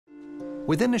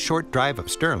Within a short drive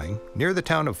of Stirling, near the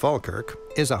town of Falkirk,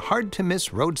 is a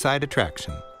hard-to-miss roadside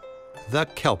attraction, the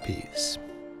Kelpies.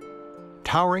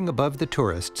 Towering above the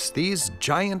tourists, these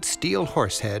giant steel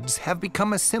horse heads have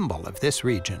become a symbol of this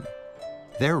region.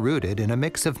 They're rooted in a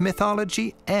mix of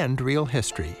mythology and real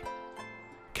history.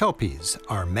 Kelpies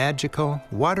are magical,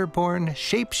 waterborne,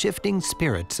 shape-shifting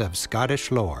spirits of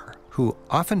Scottish lore who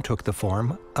often took the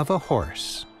form of a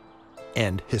horse.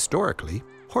 And historically,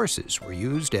 horses were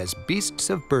used as beasts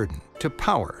of burden to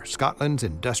power Scotland's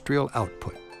industrial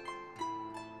output.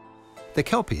 The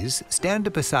Kelpies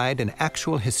stand beside an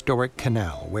actual historic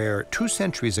canal where 2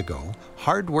 centuries ago,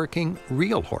 hard-working,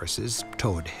 real horses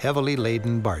towed heavily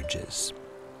laden barges.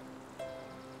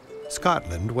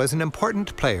 Scotland was an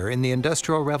important player in the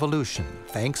Industrial Revolution,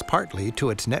 thanks partly to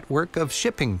its network of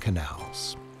shipping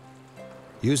canals.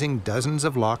 Using dozens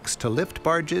of locks to lift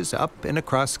barges up and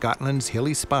across Scotland's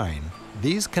hilly spine,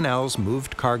 these canals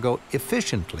moved cargo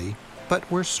efficiently, but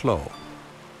were slow.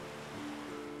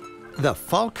 The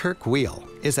Falkirk wheel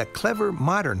is a clever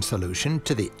modern solution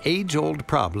to the age-old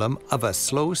problem of a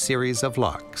slow series of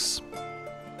locks.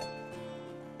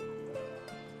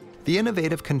 The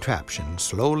innovative contraption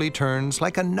slowly turns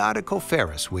like a nautical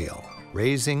Ferris wheel,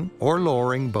 raising or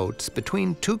lowering boats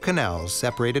between 2 canals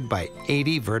separated by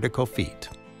 80 vertical feet.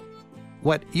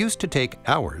 What used to take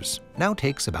hours now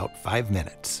takes about 5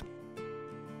 minutes.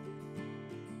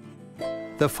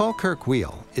 The Falkirk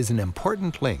wheel is an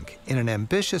important link in an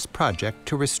ambitious project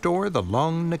to restore the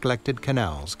long-neglected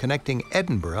canals connecting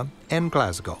Edinburgh and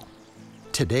Glasgow.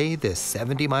 Today, this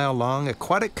 70-mile-long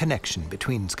aquatic connection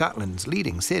between Scotland's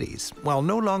leading cities, while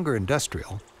no longer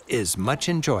industrial, is much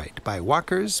enjoyed by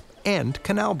walkers and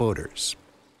canal boaters.